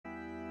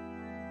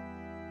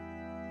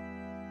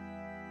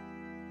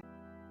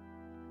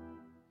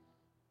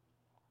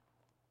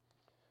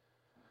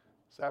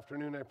This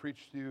afternoon I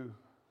preached to you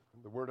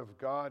the Word of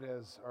God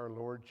as our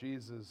Lord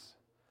Jesus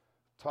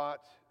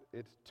taught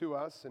it to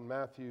us in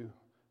Matthew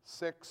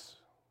 6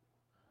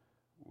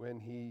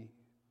 when he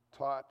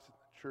taught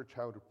the church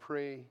how to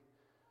pray.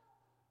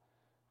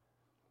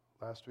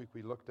 Last week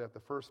we looked at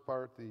the first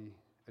part, the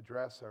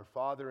address, Our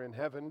Father in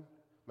Heaven,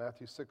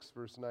 Matthew 6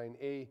 verse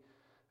 9a,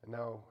 and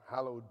now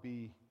hallowed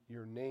be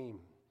your name.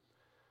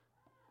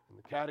 In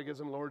the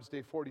Catechism, Lord's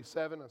Day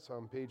 47, that's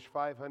on page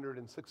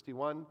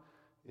 561,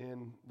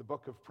 in the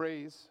Book of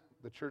Praise,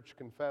 the church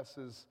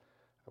confesses,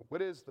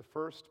 what is the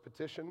first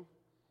petition?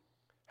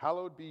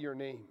 Hallowed be your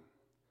name.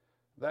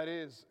 That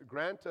is,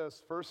 grant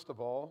us, first of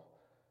all,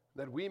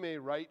 that we may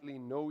rightly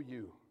know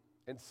you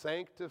and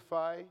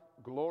sanctify,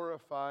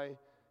 glorify,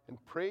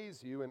 and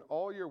praise you in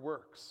all your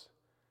works,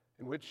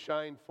 in which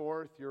shine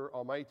forth your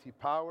almighty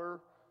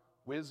power,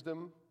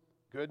 wisdom,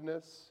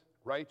 goodness,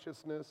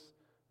 righteousness,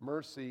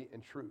 mercy,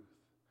 and truth.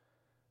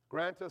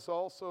 Grant us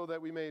also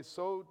that we may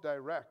so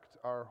direct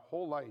our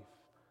whole life,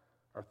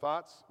 our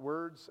thoughts,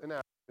 words, and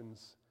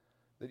actions,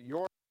 that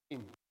your name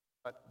is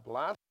not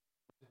blasphemed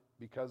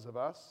because of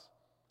us,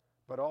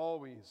 but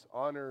always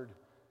honored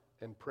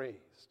and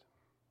praised.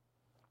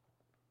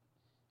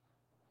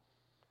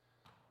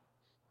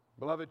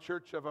 Beloved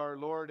Church of our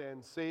Lord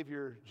and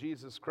Savior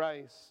Jesus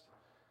Christ,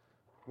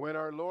 when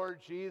our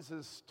Lord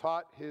Jesus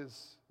taught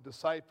his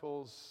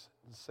disciples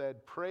and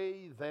said,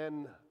 "Pray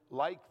then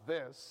like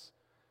this,"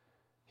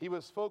 he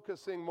was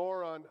focusing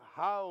more on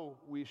how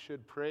we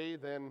should pray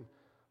than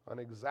on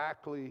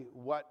exactly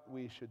what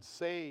we should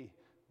say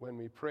when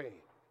we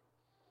pray.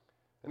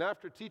 And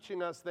after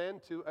teaching us then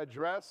to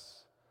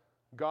address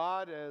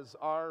God as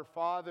our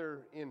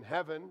Father in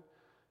heaven,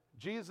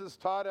 Jesus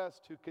taught us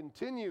to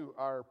continue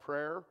our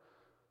prayer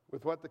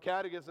with what the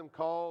Catechism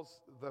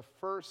calls the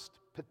first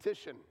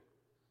petition.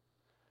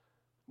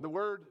 The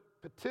word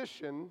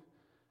petition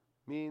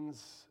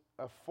means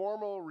a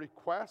formal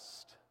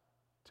request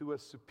to a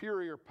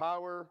superior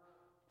power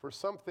for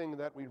something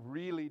that we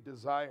really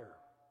desire.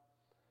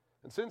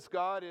 And since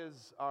God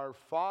is our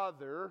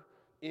Father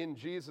in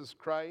Jesus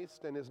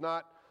Christ and is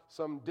not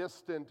some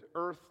distant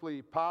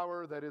earthly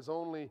power that is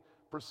only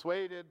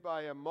persuaded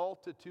by a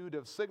multitude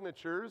of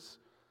signatures,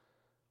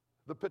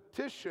 the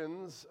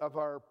petitions of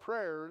our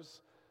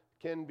prayers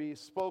can be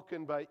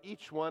spoken by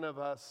each one of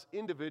us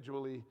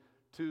individually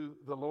to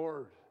the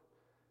Lord.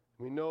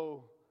 We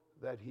know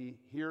that he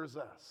hears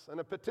us.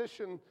 And a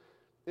petition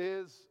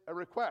is a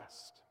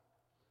request.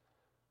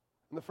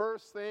 And the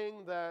first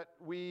thing that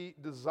we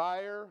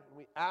desire, and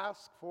we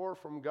ask for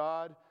from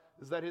God,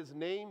 is that his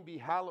name be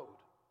hallowed.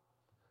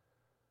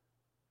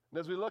 And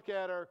as we look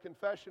at our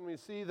confession, we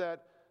see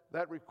that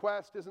that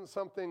request isn't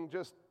something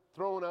just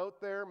thrown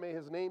out there, may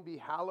his name be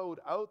hallowed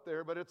out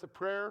there, but it's a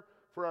prayer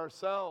for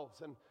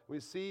ourselves. And we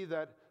see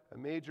that a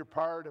major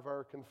part of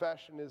our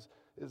confession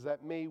is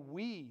that may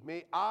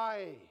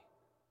I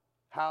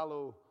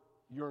hallow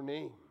your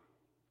name.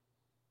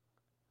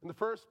 And the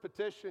first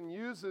petition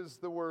uses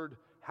the word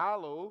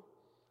hallow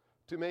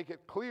to make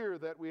it clear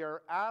that we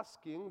are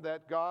asking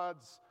that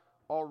God's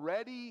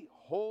already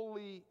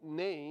holy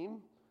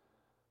name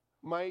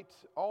might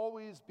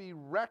always be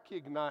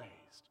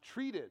recognized,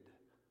 treated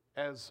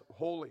as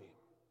holy.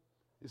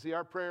 You see,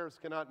 our prayers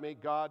cannot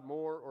make God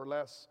more or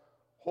less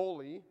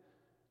holy,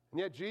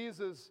 and yet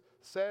Jesus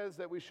says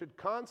that we should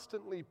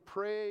constantly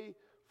pray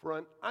for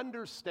an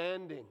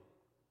understanding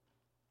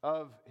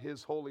of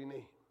his holy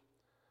name.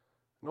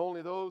 And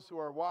only those who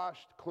are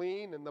washed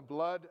clean in the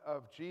blood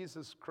of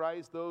Jesus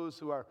Christ, those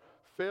who are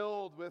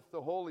filled with the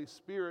Holy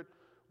Spirit,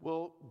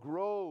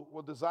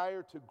 will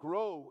desire to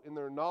grow in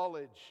their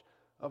knowledge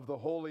of the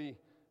holy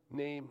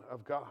name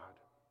of God.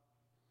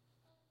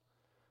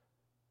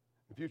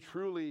 If you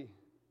truly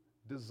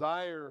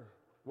desire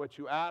what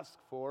you ask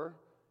for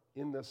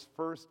in this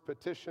first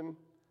petition,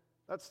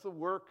 that's the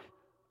work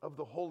of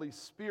the Holy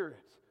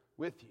Spirit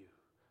with you.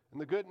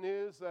 And the good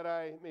news that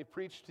I may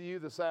preach to you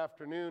this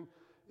afternoon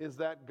is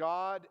that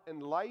God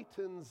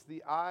enlightens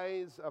the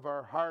eyes of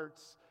our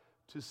hearts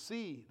to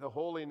see the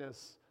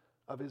holiness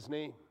of his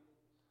name.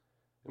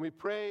 And we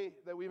pray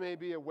that we may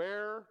be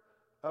aware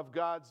of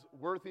God's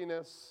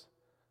worthiness,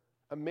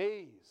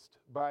 amazed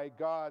by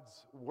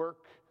God's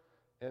work,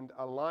 and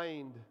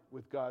aligned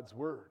with God's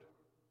word.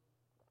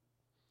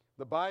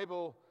 The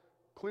Bible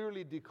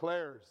clearly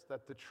declares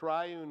that the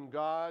triune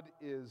God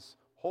is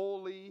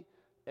holy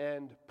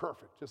and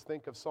perfect. Just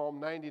think of Psalm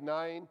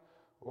 99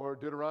 or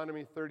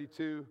Deuteronomy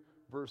 32,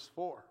 verse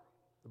 4.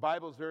 The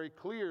Bible is very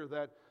clear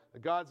that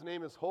God's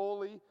name is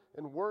holy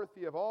and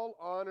worthy of all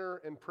honor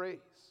and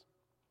praise.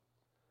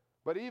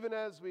 But even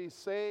as we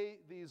say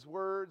these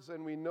words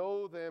and we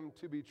know them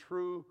to be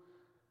true,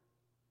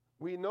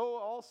 we know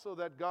also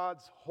that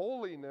God's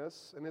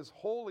holiness and his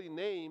holy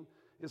name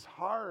is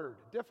hard,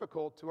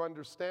 difficult to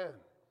understand,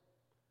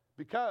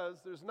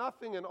 because there's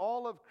nothing in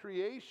all of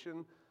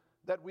creation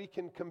that we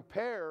can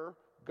compare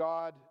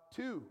God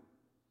to.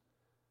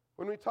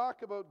 When we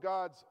talk about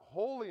God's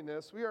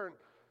holiness, we're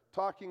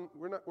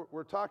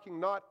talking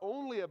not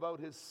only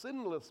about his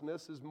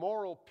sinlessness, his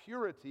moral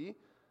purity,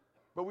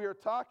 but we are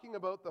talking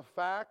about the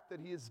fact that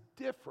he is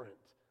different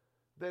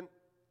than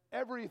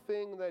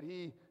everything that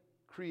he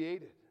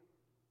created.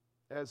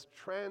 As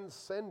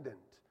transcendent,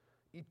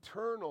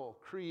 eternal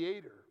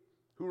creator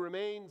who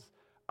remains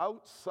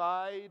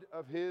outside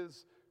of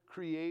his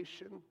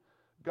creation,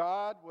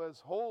 God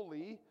was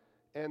holy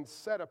and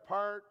set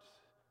apart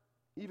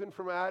even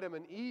from Adam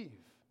and Eve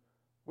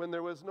when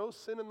there was no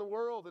sin in the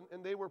world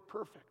and they were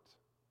perfect.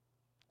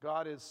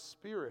 God is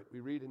spirit. We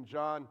read in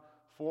John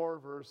 4,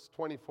 verse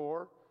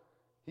 24.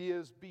 He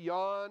is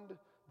beyond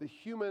the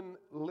human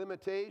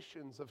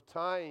limitations of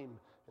time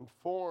and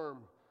form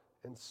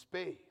and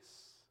space.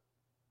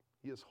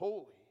 He is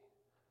holy.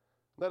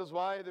 That is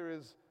why there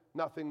is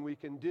nothing we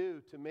can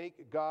do to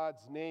make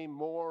God's name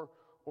more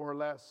or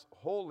less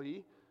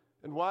holy,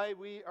 and why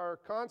we are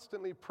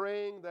constantly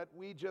praying that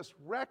we just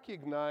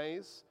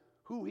recognize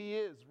who he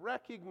is,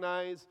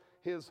 recognize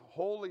his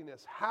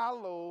holiness,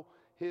 hallow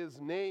his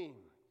name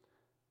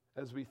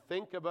as we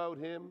think about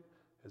him,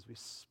 as we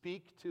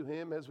speak to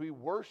him, as we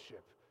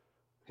worship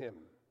him.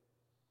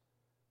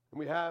 And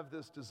we have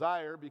this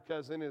desire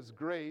because in his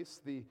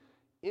grace, the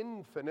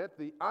infinite,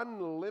 the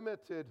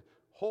unlimited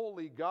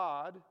holy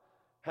God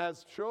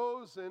has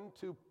chosen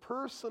to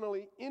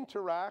personally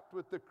interact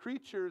with the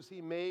creatures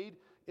he made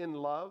in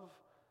love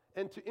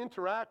and to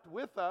interact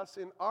with us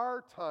in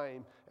our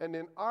time and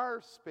in our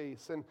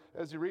space. And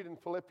as you read in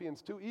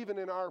Philippians 2, even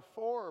in our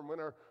form when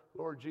our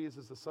Lord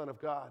Jesus, the Son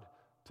of God,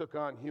 took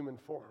on human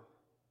form.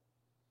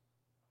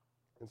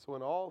 And so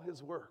in all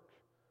his work,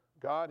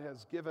 God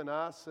has given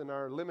us in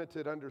our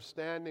limited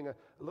understanding a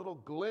little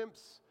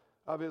glimpse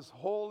of his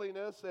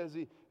holiness as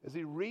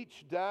he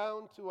reached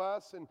down to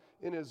us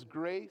in his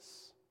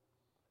grace.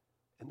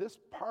 And this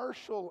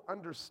partial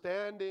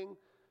understanding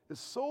is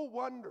so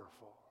wonderful.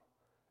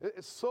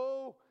 It's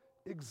so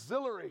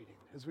exhilarating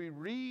as we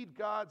read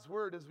God's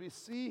word, as we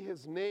see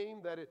his name,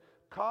 that it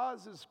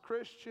causes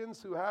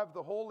Christians who have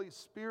the Holy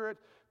Spirit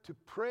to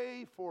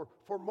pray for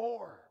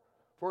more,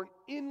 for an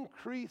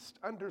increased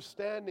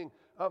understanding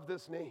of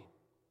this name.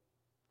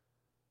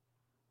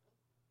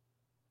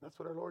 That's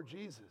what our Lord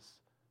Jesus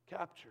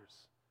captures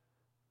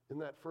in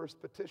that first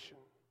petition.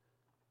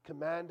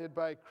 Commanded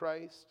by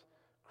Christ,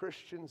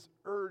 Christians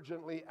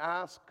urgently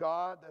ask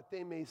God that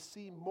they may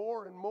see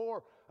more and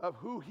more of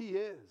who he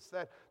is,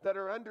 that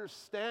our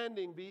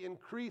understanding be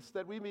increased,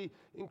 that we be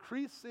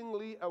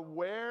increasingly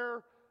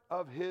aware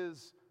of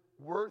his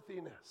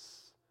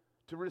worthiness,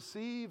 to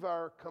receive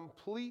our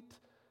complete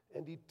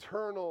and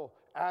eternal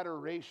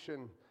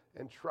adoration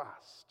and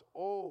trust.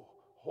 Oh,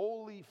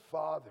 Holy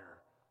Father,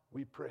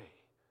 we pray,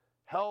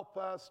 help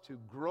us to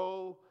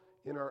grow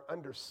in our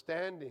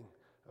understanding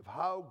of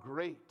how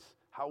great,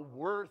 how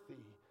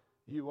worthy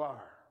you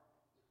are.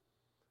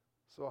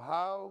 So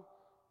how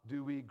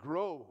do we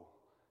grow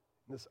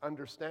in this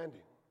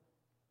understanding?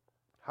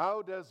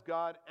 How does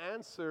God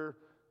answer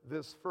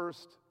this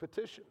first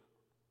petition?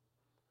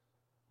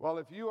 Well,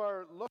 if you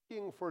are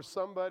looking for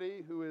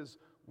somebody who is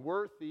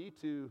worthy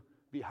to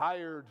be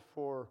hired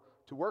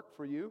to work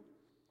for you,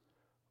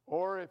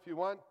 or if you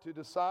want to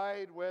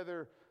decide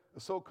whether a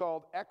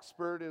so-called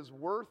expert is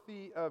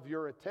worthy of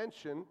your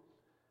attention,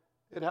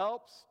 it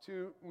helps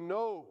to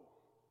know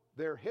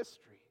their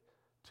history,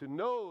 to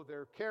know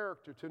their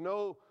character, to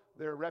know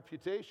their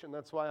reputation.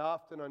 That's why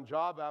often on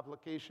job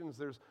applications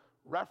there's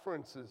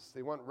references.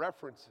 They want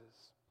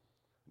references.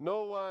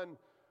 No one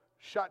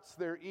shuts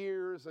their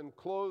ears and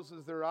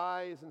closes their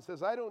eyes and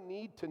says, I don't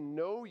need to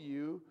know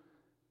you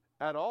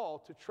at all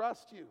to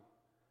trust you.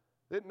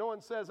 No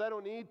one says, I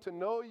don't need to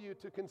know you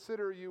to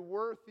consider you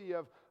worthy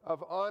of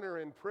honor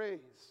and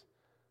praise.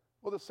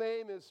 Well, the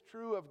same is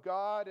true of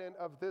God and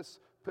of this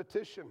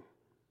petition.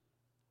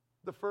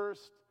 The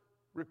first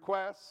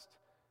request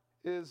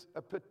is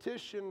a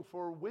petition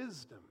for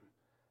wisdom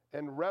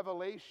and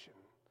revelation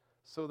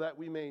so that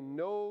we may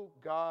know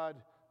God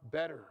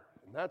better.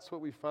 And that's what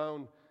we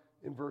found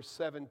in verse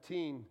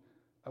 17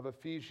 of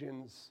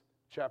Ephesians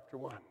chapter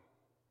 1.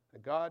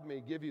 That God may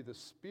give you the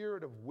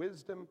spirit of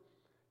wisdom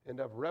and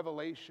of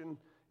revelation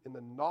in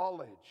the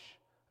knowledge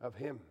of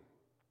him.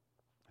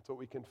 That's what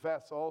we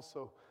confess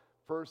also,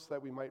 first,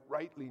 that we might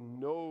rightly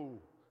know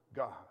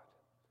God.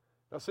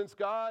 Now, since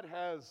God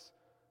has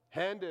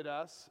handed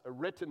us a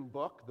written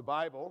book, the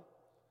Bible,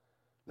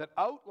 that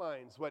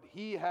outlines what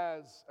he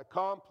has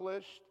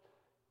accomplished,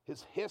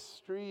 his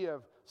history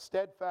of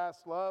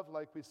steadfast love,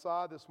 like we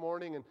saw this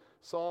morning in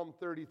Psalm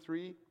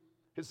 33,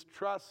 his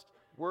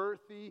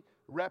trustworthy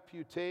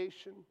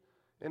reputation,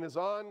 and his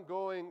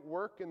ongoing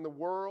work in the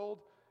world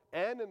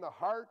and in the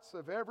hearts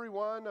of every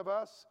one of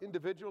us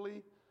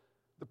individually,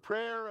 the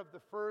prayer of the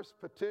first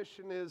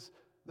petition is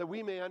that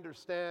we may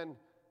understand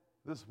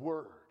this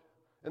word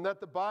and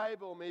that the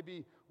Bible may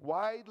be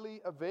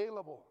widely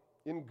available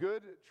in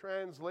good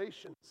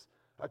translations,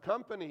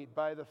 accompanied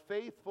by the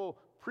faithful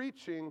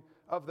preaching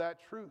of that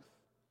truth.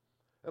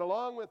 And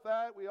along with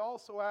that, we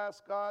also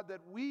ask God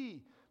that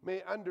we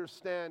may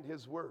understand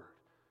his word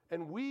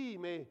and we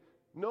may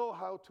know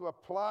how to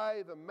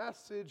apply the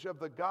message of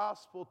the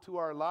gospel to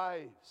our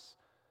lives.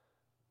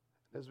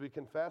 as we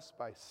confess,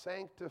 by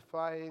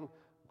sanctifying,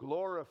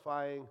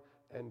 glorifying,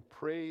 and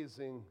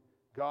praising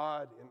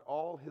God in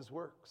all his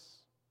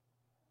works.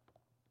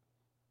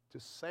 To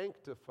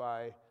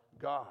sanctify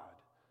God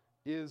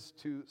is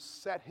to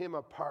set him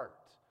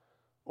apart,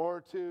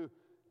 or to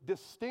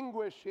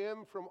distinguish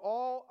him from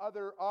all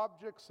other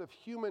objects of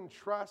human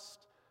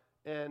trust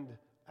and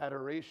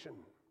adoration.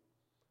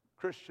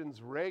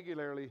 Christians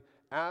regularly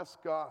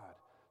ask God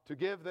to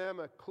give them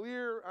a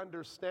clear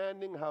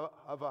understanding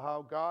of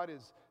how God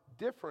is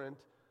different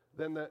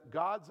than the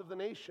gods of the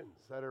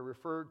nations that are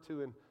referred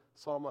to in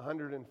Psalm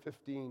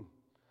 115.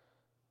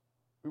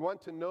 We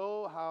want to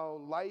know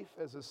how life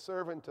as a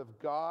servant of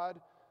God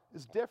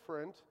is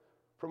different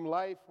from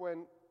life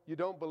when you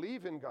don't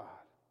believe in God.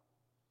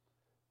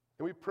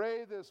 And we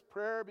pray this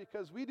prayer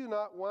because we do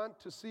not want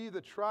to see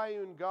the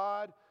triune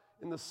God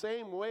in the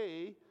same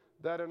way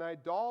that an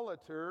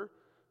idolater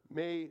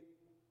may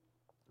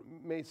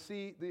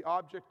see the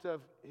object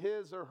of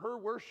his or her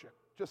worship,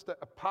 just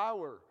a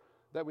power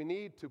that we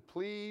need to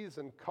please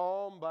and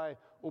calm by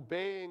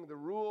obeying the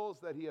rules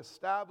that he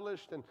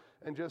established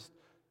and just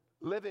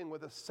living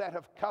with a set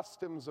of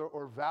customs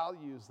or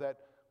values that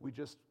we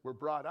just were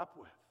brought up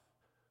with.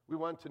 We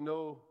want to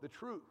know the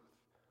truth.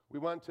 We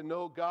want to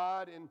know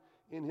God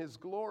in his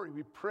glory.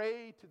 We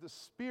pray to the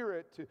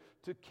Spirit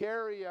to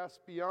carry us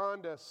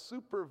beyond a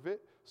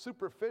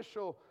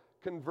superficial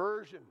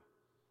conversion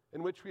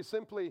in which we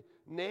simply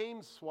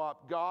name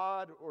swap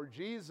God or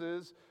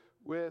Jesus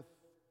with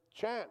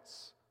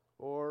chance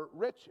or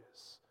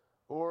riches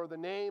or the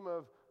name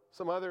of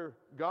some other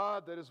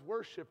God that is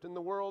worshipped in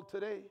the world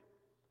today.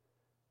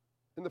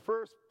 In the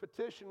first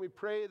petition, we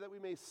pray that we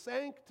may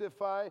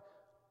sanctify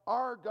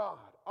our God,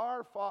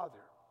 our Father,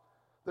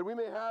 that we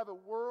may have a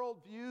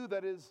worldview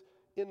that is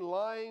in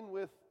line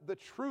with the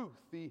truth,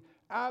 the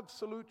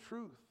absolute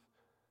truth.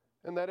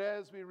 And that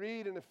as we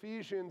read in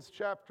Ephesians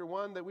chapter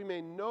 1, that we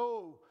may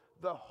know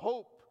the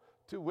hope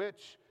to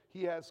which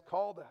he has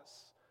called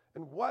us.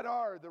 And what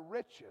are the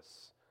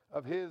riches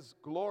of his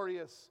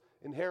glorious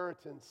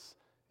inheritance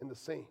in the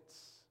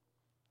saints?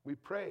 We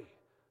pray,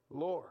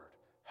 Lord,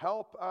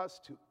 help us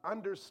to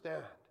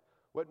understand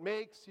what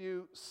makes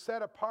you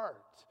set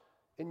apart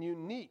and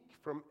unique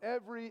from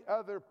every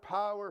other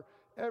power,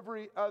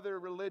 every other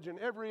religion,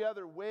 every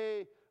other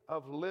way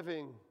of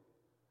living.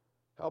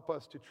 Help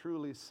us to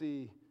truly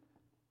see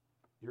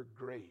your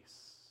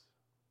grace.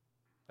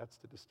 That's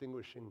the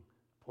distinguishing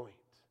point.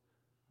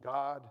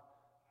 God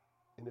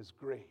in his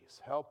grace.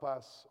 Help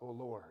us, O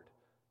Lord,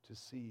 to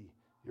see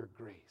your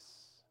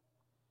grace.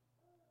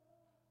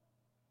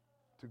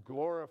 To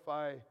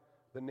glorify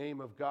the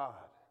name of God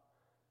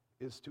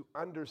is to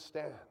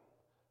understand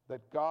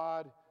that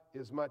God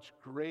is much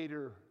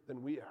greater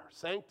than we are.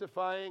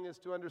 Sanctifying is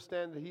to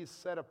understand that he's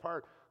set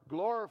apart.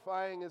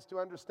 Glorifying is to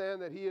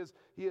understand that he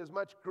is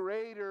much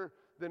greater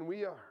than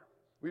we are.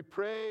 We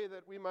pray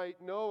that we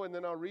might know, and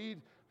then I'll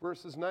read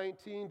verses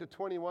 19 to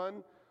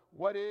 21,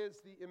 what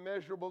is the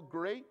immeasurable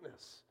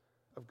greatness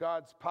of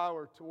God's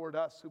power toward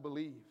us who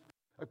believe,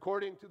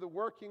 according to the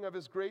working of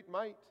his great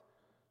might,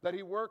 that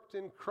he worked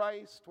in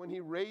Christ when he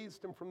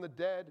raised him from the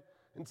dead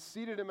and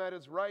seated him at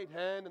his right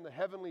hand in the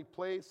heavenly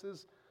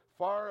places,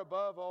 far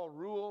above all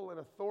rule and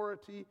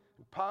authority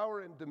and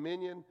power and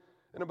dominion,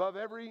 and above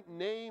every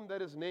name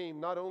that is named,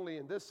 not only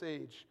in this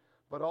age,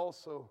 but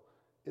also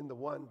in the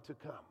one to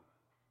come.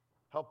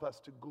 Help us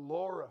to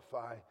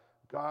glorify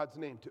God's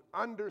name, to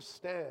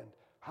understand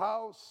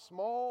how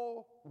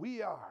small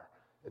we are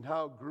and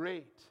how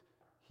great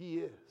he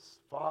is,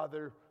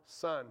 Father,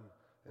 Son,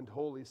 and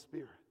Holy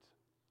Spirit.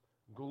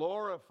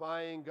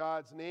 Glorifying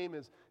God's name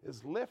is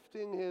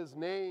lifting his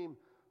name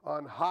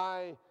on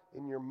high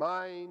in your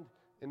mind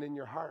and in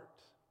your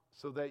heart,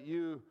 so that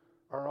you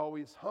are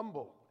always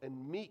humble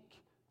and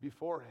meek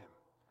before him.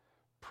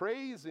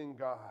 Praising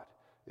God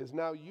is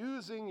now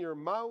using your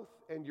mouth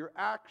and your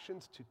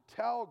actions to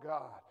tell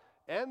God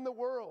and the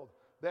world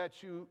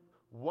that you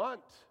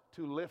want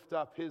to lift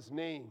up his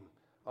name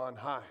on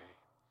high.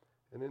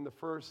 And in the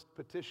first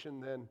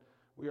petition, then,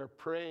 we are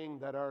praying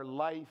that our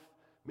life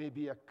may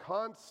be a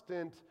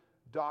constant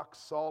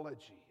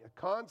doxology, a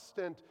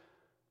constant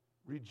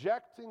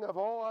rejecting of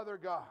all other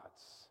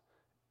gods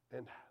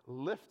and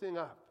lifting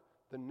up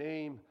the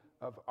name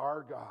of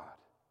our God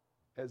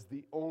as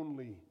the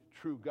only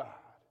true God.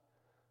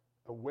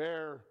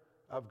 Aware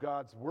of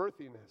God's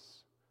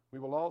worthiness, we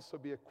will also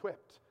be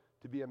equipped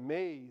to be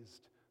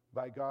amazed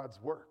by God's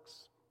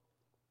works.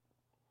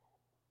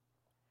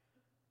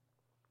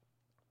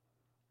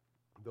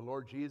 The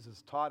Lord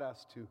Jesus taught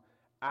us to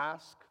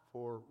ask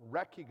for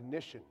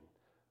recognition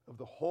of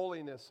the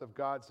holiness of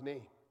God's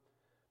name,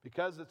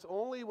 because it's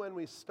only when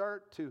we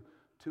start to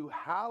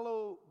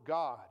hallow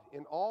God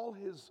in all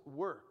his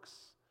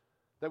works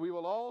that we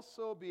will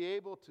also be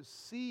able to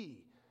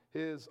see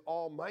his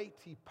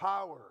almighty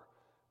power,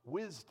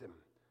 wisdom,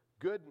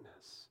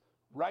 goodness,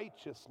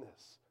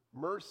 righteousness,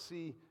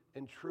 mercy,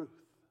 and truth.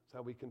 That's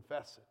how we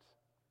confess it.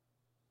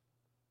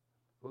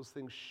 Those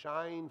things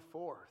shine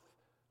forth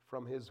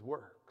from his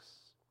works.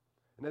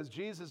 And as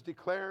Jesus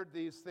declared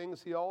these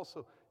things, he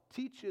also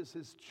teaches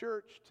his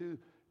church to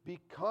be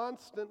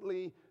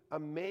constantly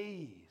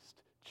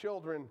amazed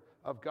children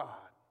of God.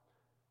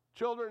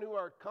 Children who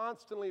are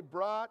constantly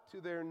brought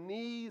to their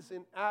knees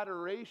in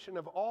adoration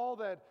of all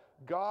that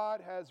God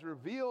has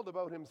revealed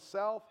about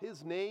himself,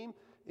 his name,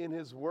 in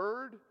his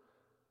word,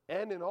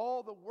 and in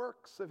all the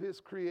works of his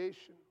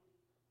creation.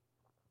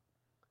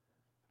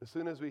 As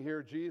soon as we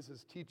hear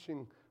Jesus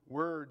teaching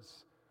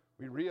words,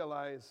 we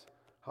realize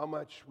how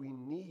much we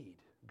need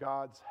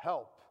God's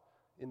help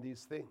in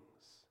these things.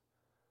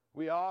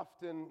 We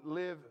often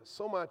live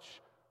so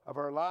much of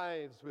our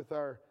lives with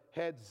our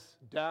heads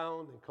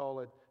down, they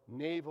call it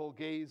navel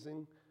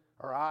gazing,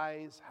 our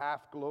eyes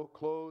half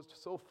closed,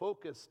 so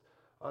focused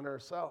on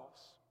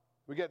ourselves.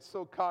 We get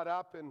so caught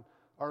up in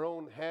our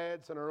own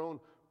heads and our own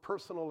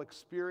personal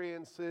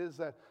experiences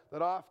that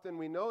often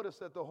we notice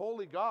that the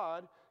holy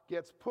God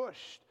gets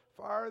pushed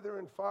farther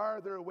and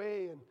farther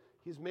away, and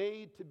he's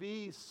made to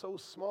be so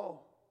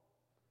small.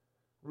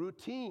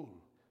 Routine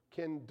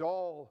can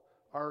dull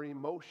our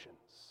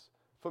emotions.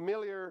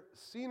 Familiar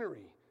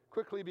scenery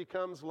quickly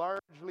becomes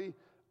largely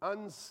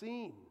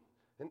unseen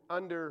and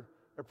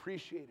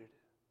underappreciated.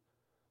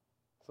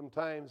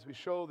 Sometimes we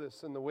show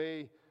this in the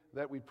way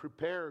that we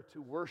prepare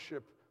to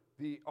worship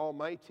the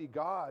Almighty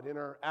God in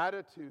our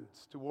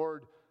attitudes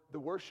toward the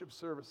worship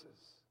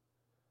services.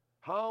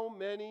 How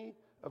many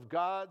of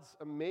God's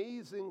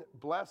amazing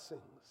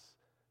blessings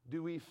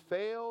do we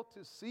fail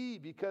to see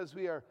because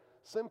we are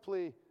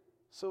simply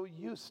so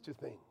used to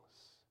things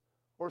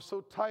or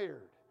so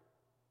tired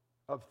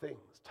of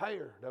things,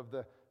 tired of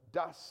the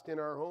dust in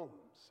our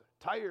homes,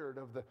 tired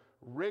of the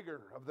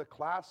rigor of the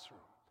classroom,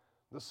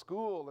 the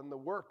school and the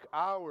work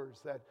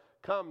hours that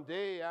come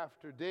day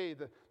after day,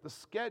 the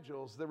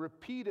schedules, the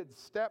repeated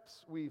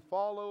steps we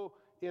follow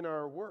in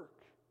our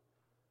work,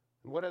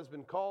 and what has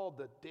been called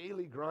the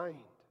daily grind.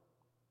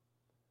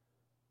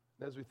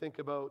 And as we think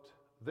about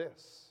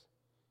this,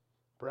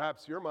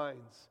 perhaps your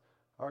minds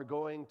are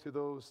going to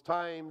those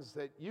times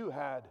that you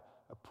had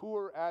a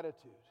poor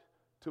attitude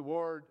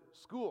toward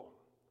school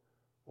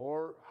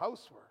or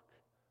housework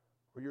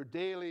or your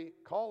daily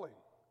calling.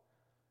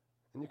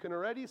 And you can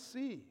already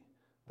see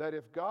that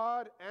if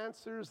God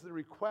answers the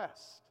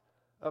request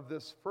of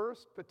this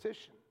first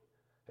petition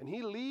and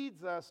he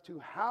leads us to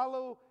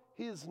hallow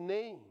his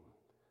name,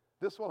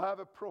 this will have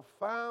a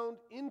profound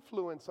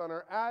influence on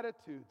our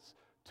attitudes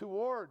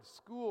toward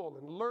school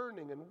and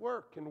learning and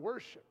work and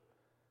worship.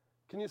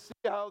 Can you see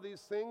how these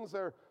things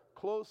are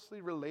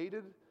closely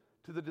related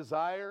to the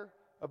desire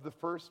of the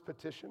first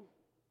petition?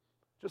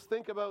 Just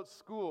think about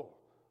school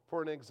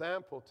for an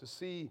example to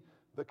see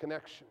the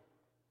connection.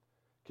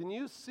 Can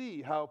you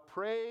see how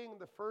praying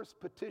the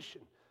first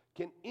petition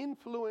can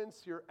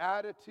influence your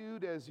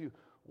attitude as you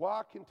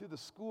walk into the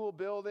school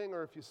building,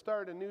 or if you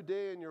start a new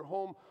day in your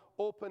home,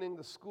 opening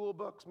the school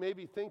books,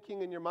 maybe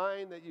thinking in your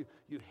mind that you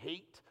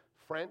hate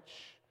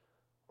French,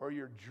 or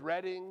you're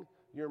dreading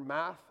your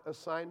math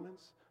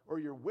assignments, or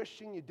you're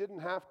wishing you didn't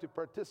have to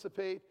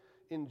participate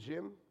in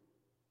gym?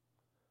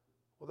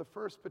 Well, the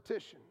first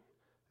petition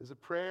is a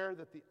prayer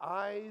that the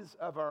eyes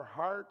of our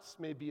hearts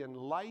may be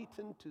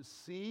enlightened to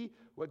see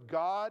what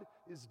God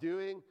is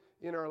doing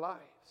in our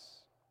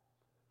lives.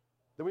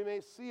 That we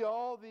may see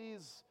all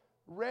these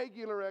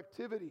regular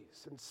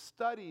activities and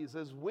studies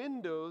as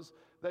windows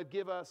that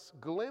give us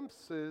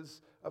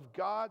glimpses of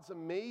God's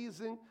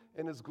amazing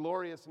and his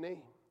glorious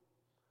name.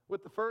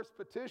 With the first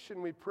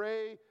petition, we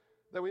pray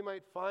that we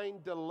might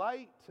find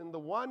delight in the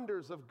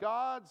wonders of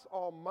God's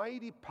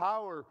almighty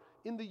power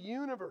in the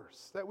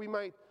universe, that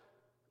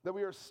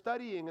we are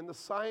studying in the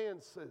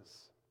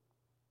sciences,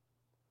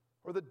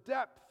 or the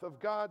depth of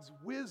God's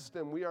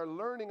wisdom we are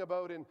learning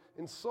about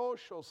in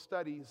social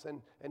studies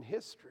and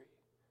history.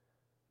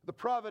 The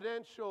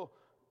providential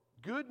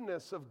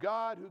goodness of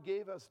God who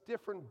gave us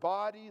different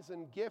bodies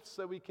and gifts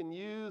that we can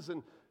use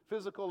in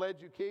physical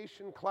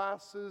education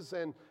classes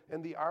and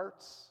the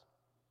arts.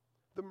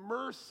 The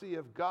mercy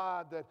of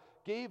God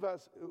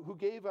who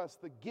gave us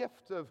the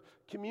gift of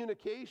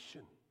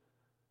communication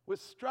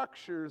with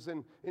structures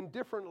and in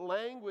different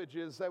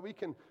languages that we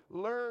can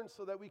learn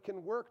so that we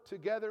can work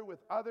together with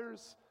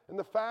others. And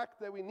the fact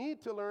that we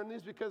need to learn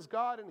these because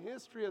God in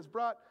history has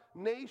brought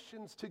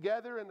nations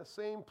together in the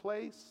same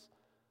place.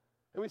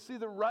 And we see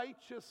the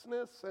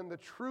righteousness and the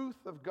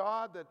truth of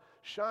God that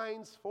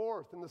shines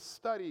forth in the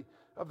study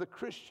of the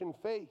Christian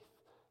faith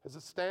as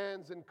it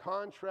stands in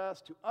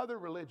contrast to other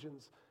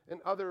religions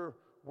and other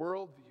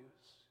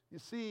worldviews. You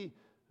see,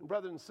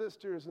 brothers and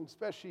sisters, and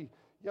especially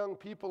young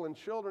people and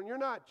children, you're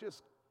not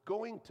just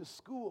going to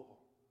school.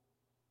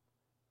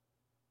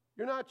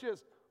 You're not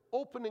just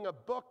opening a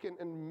book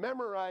and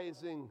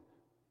memorizing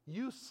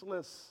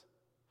useless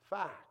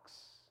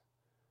facts.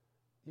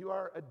 You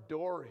are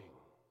adoring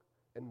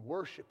and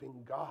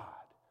worshiping God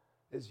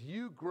as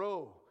you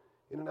grow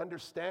in an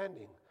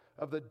understanding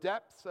of the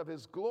depths of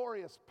his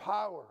glorious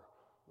power,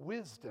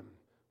 wisdom,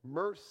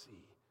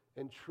 mercy,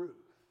 and truth.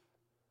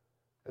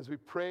 As we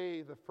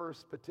pray the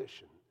first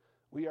petition,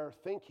 we are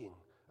thinking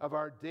of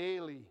our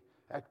daily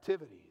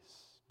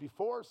activities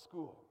before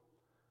school,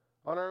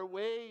 on our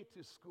way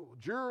to school,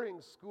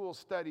 during school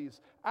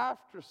studies,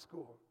 after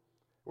school.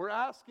 We're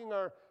asking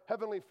our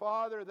Heavenly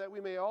Father that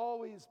we may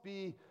always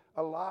be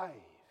alive,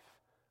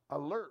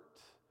 alert,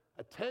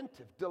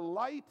 attentive,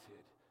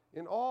 delighted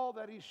in all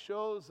that He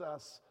shows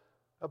us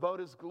about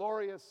His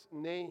glorious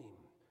name,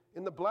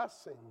 in the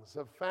blessings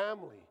of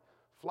family,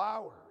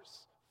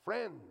 flowers,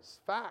 friends,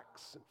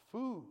 facts, and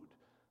food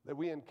that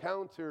we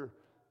encounter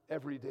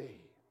every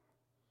day.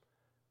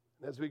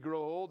 And as we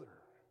grow older,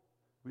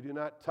 we do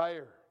not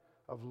tire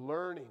of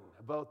learning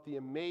about the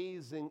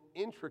amazing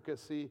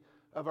intricacy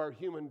of our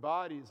human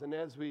bodies. And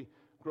as we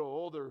grow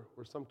older,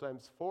 we're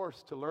sometimes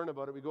forced to learn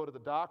about it. We go to the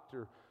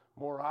doctor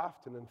more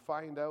often and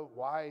find out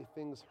why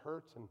things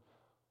hurt and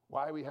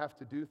why we have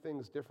to do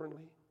things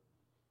differently.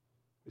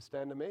 We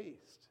stand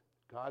amazed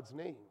at God's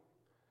name.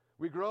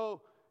 We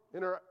grow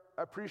in our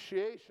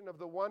appreciation of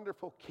the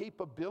wonderful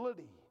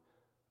capability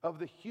of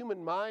the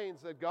human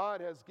minds that God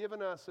has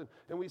given us,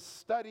 and we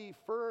study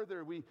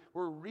further.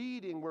 We're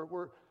reading,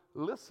 we're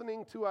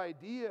listening to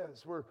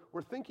ideas,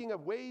 we're thinking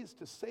of ways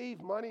to save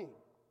money.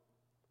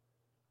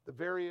 The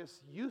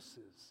various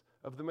uses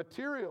of the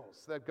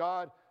materials that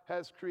God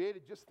has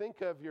created. Just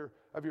think of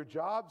your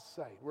job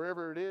site,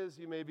 wherever it is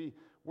you may be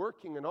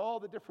working, and all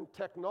the different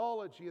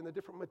technology and the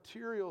different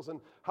materials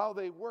and how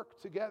they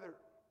work together.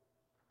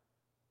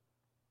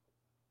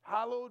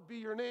 Hallowed be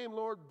your name,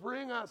 Lord.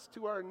 Bring us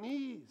to our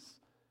knees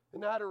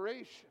in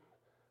adoration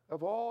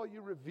of all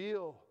you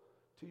reveal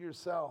to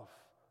yourself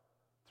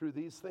through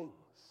these things.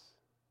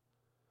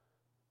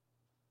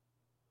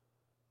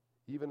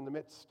 Even in the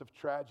midst of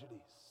tragedies,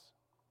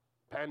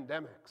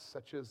 pandemics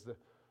such as the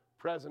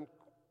present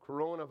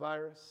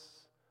coronavirus,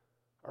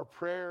 our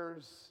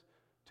prayers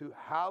to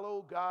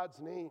hallow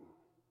God's name.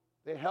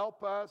 They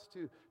help us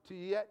to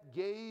yet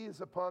gaze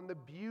upon the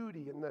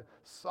beauty and the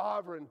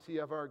sovereignty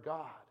of our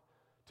God,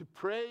 to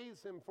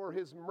praise Him for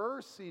His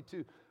mercy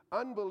to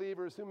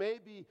unbelievers who may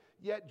be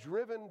yet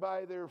driven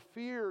by their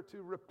fear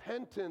to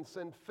repentance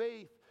and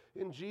faith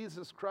in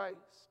Jesus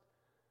Christ,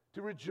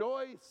 to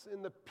rejoice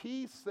in the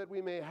peace that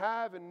we may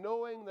have in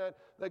knowing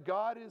that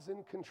God is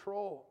in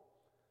control,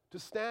 to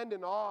stand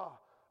in awe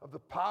of the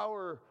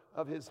power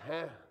of His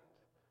hand,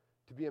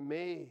 to be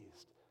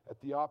amazed at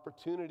the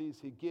opportunities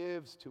He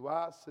gives to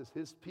us as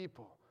His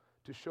people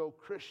to show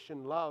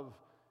Christian love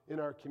in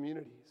our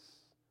communities.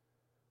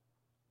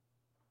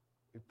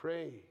 We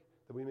pray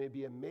that we may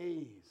be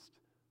amazed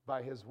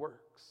by His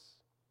works.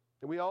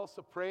 And we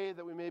also pray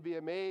that we may be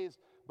amazed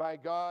by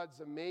God's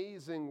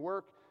amazing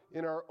work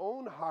in our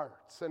own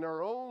hearts and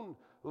our own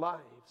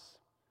lives.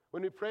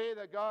 When we pray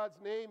that God's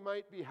name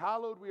might be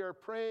hallowed, we are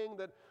praying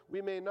that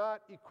we may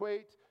not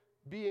equate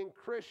being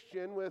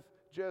Christian with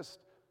just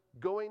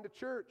going to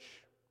church,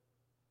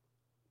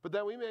 but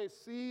that we may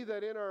see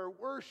that in our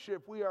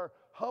worship we are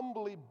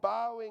humbly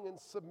bowing in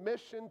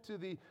submission to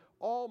the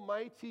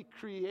Almighty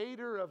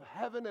Creator of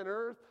heaven and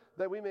earth,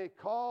 that we may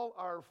call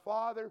our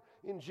Father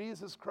in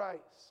Jesus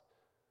Christ,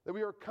 that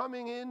we are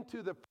coming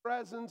into the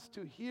presence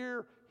to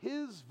hear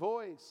His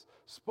voice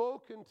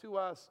spoken to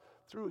us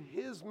through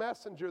His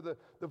messenger,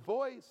 the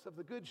voice of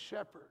the Good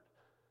Shepherd.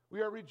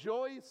 We are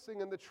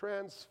rejoicing in the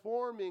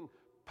transforming,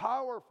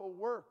 powerful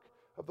work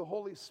of the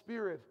Holy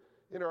Spirit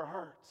in our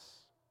hearts.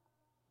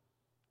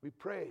 We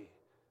pray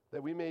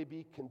that we may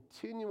be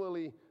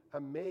continually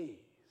amazed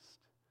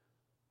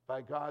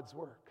by God's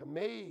work,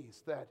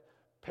 amazed that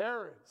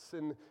parents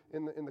in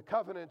the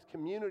covenant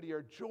community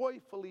are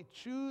joyfully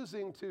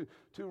choosing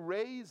to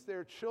raise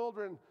their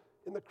children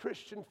in the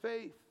Christian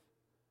faith.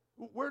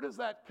 Where does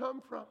that come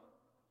from?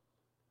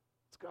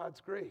 It's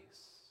God's grace.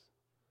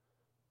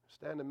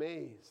 Stand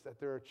amazed that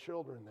there are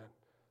children that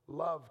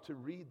love to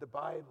read the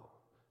Bible,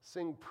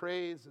 sing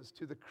praises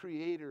to the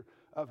Creator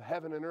of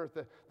heaven and earth,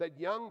 that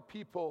young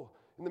people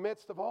in the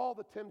midst of all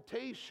the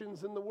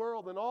temptations in the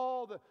world and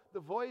all the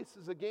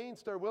voices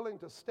against are willing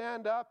to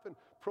stand up and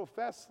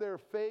profess their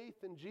faith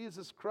in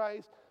Jesus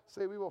Christ,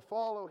 say we will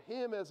follow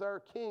Him as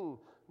our King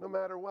no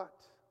matter what.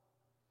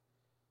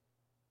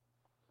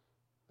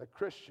 That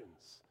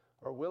Christians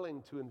are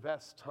willing to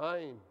invest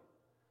time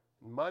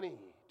and money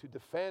to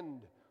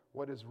defend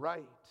what is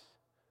right.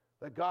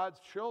 That God's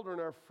children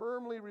are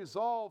firmly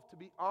resolved to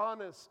be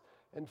honest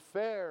and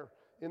fair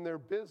in their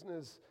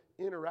business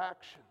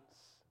interactions.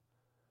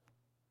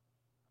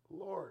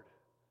 Lord,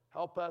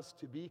 help us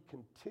to be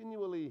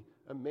continually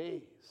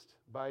amazed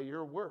by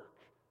your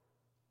work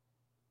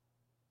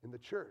in the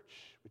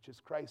church, which is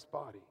Christ's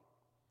body.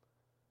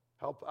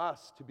 Help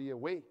us to be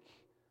awake,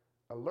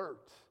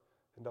 alert,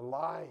 and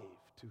alive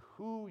to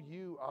who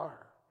you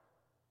are,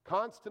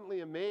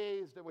 constantly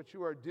amazed at what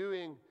you are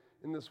doing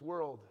in this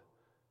world,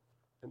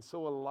 and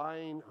so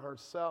align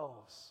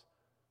ourselves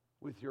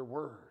with your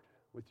word,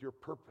 with your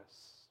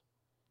purpose.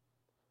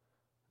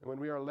 And when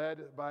we are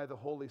led by the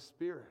Holy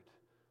Spirit,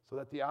 so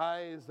that the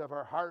eyes of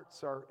our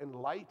hearts are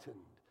enlightened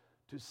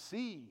to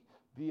see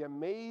the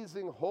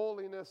amazing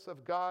holiness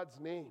of God's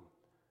name,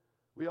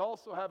 we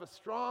also have a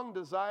strong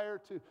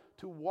desire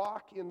to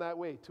walk in that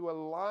way, to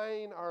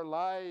align our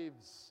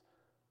lives,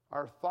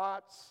 our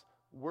thoughts,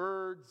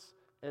 words,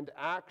 and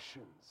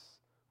actions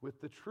with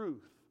the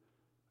truth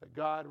that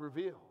God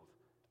revealed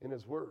in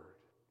His Word.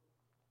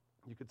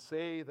 You could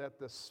say that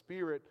the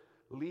Spirit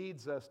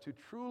leads us to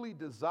truly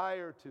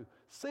desire to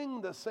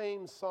sing the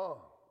same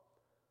song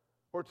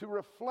or to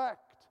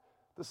reflect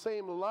the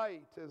same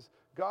light as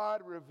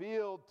God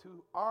revealed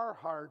to our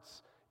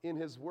hearts in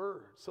His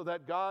Word, so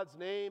that God's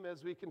name,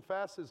 as we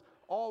confess, is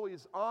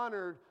always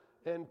honored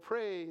and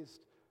praised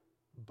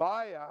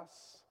by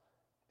us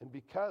and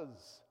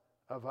because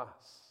of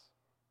us.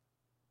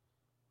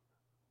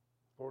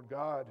 Lord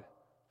God,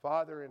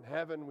 Father in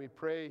heaven, we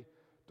pray,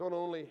 don't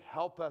only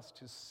help us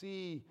to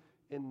see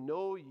and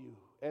know You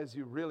as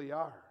You really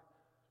are,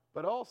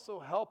 but also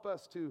help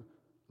us to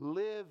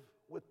live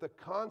with the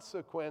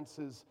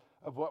consequences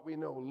of what we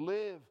know,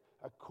 live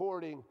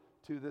according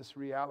to this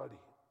reality.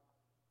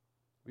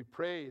 We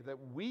pray that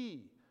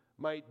we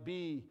might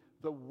be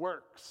the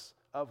works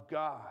of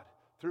God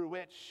through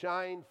which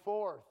shine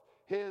forth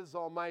His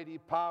almighty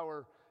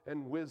power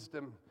and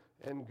wisdom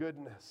and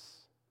goodness,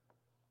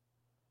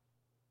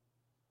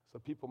 so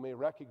people may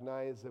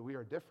recognize that we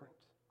are different.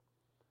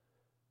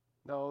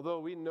 Now, although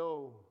we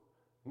know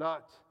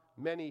not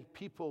many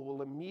people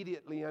will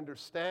immediately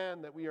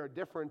understand that we are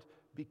different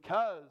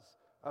because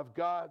of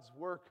God's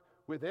work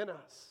within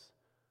us,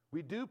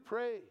 we do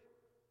pray,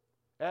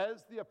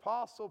 as the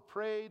apostle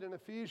prayed in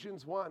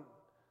Ephesians 1,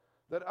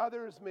 that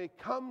others may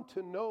come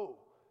to know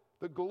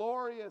the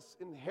glorious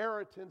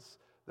inheritance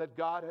that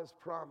God has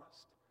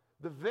promised,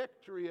 the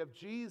victory of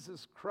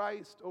Jesus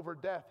Christ over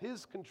death,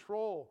 His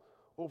control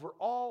over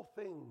all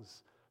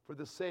things for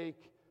the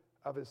sake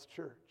of His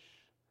church.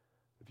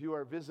 If you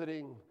are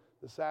visiting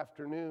this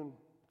afternoon,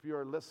 if you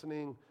are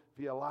listening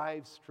via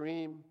live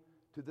stream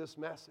to this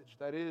message,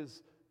 that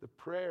is the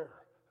prayer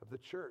of the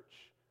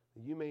church,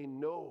 that you may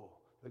know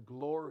the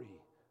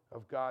glory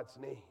of God's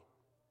name.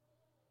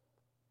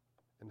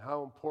 And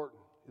how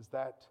important is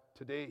that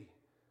today,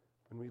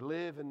 when we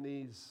live in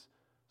these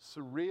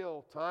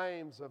surreal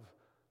times of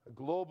a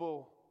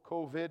global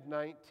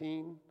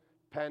COVID-19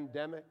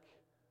 pandemic,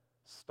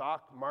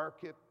 stock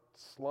market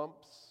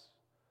slumps?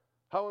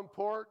 How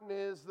important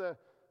is the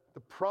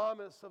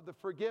promise of the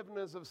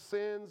forgiveness of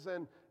sins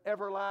and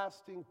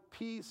everlasting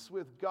peace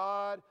with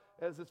God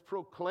as it's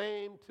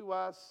proclaimed to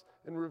us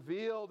and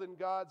revealed in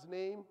God's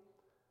name?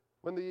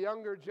 When the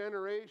younger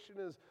generation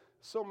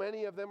so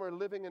many of them are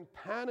living in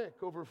panic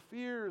over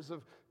fears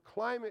of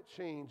climate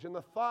change and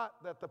the thought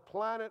that the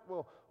planet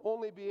will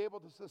only be able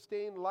to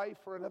sustain life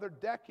for another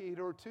decade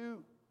or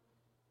two.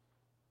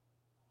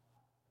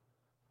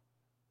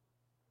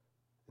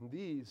 And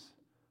these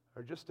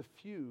are just a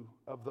few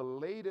of the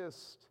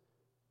latest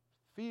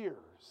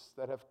fears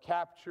that have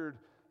captured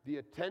the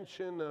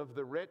attention of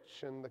the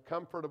rich and the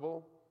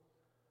comfortable.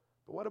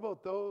 But what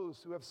about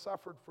those who have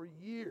suffered for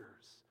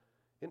years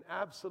in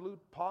absolute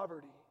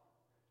poverty,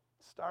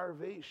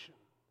 starvation,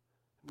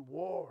 and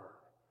war,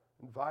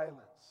 and violence?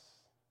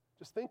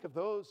 Just think of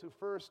those who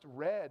first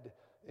read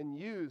and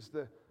used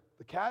the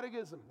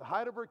Catechism, the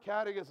Heidelberg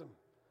Catechism,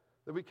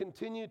 that we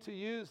continue to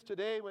use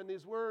today, when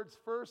these words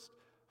first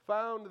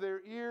found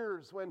their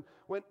ears, when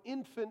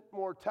infant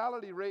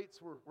mortality rates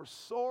were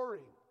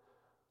soaring,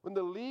 when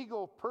the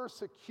legal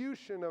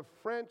persecution of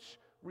French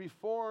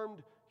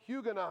Reformed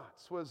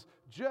Huguenots was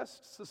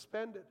just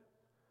suspended,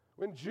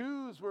 when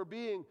Jews were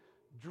being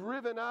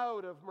driven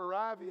out of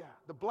Moravia,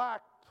 the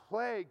Black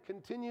Plague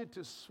continued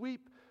to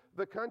sweep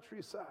the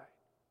countryside.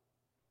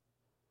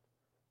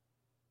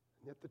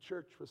 And yet the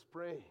church was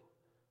praying,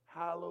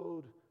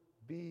 "Hallowed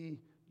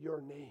be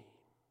your name.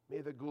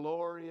 May the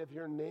glory of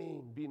your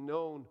name be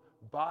known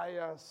by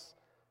us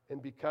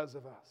and because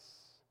of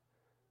us."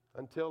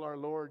 Until our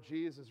Lord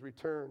Jesus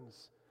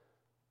returns,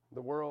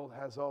 the world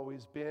has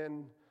always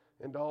been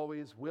and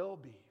always will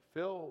be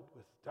filled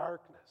with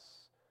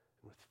darkness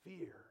and with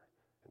fear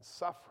and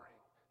suffering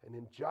and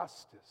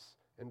injustice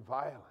and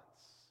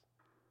violence.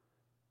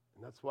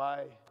 And that's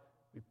why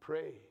we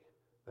pray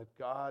that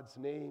God's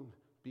name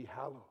be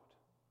hallowed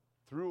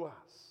through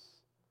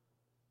us.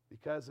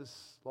 Because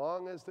as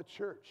long as the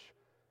church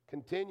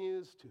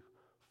continues to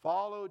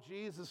follow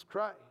Jesus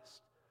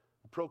Christ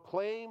and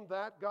proclaim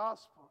that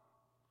gospel,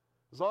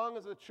 as long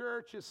as the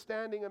church is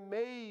standing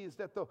amazed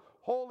at the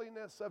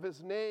holiness of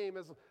His name,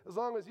 as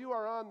long as you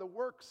are on the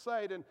work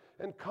site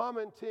and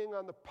commenting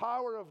on the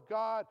power of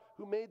God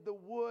who made the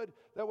wood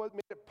that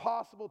made it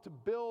possible to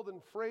build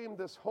and frame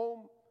this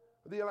home,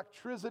 the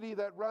electricity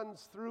that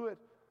runs through it,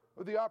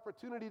 or the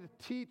opportunity to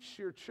teach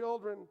your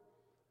children,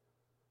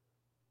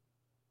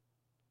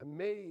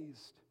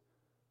 amazed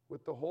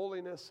with the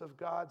holiness of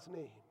God's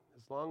name,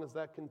 as long as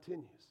that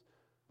continues,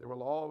 there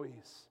will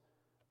always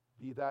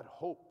be that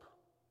hope,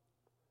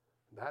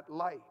 that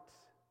light,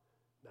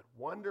 that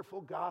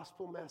wonderful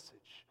gospel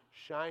message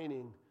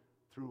shining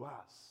through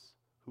us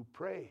who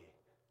pray,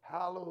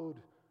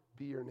 "Hallowed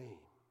be your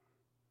name."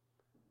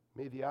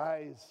 May the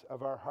eyes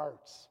of our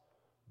hearts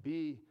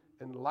be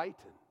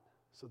enlightened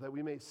so that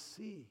we may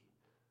see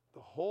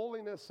the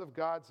holiness of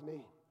God's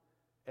name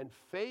and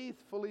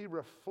faithfully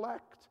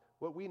reflect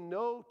what we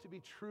know to be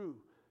true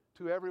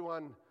to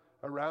everyone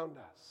around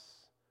us.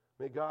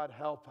 May God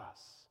help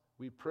us,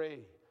 we pray,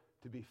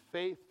 to be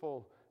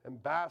faithful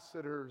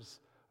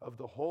ambassadors of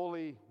the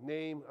holy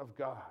name of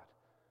God.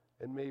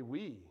 And may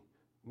we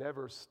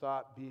never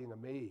stop being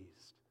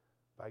amazed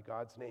by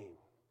God's name.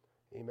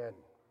 Amen.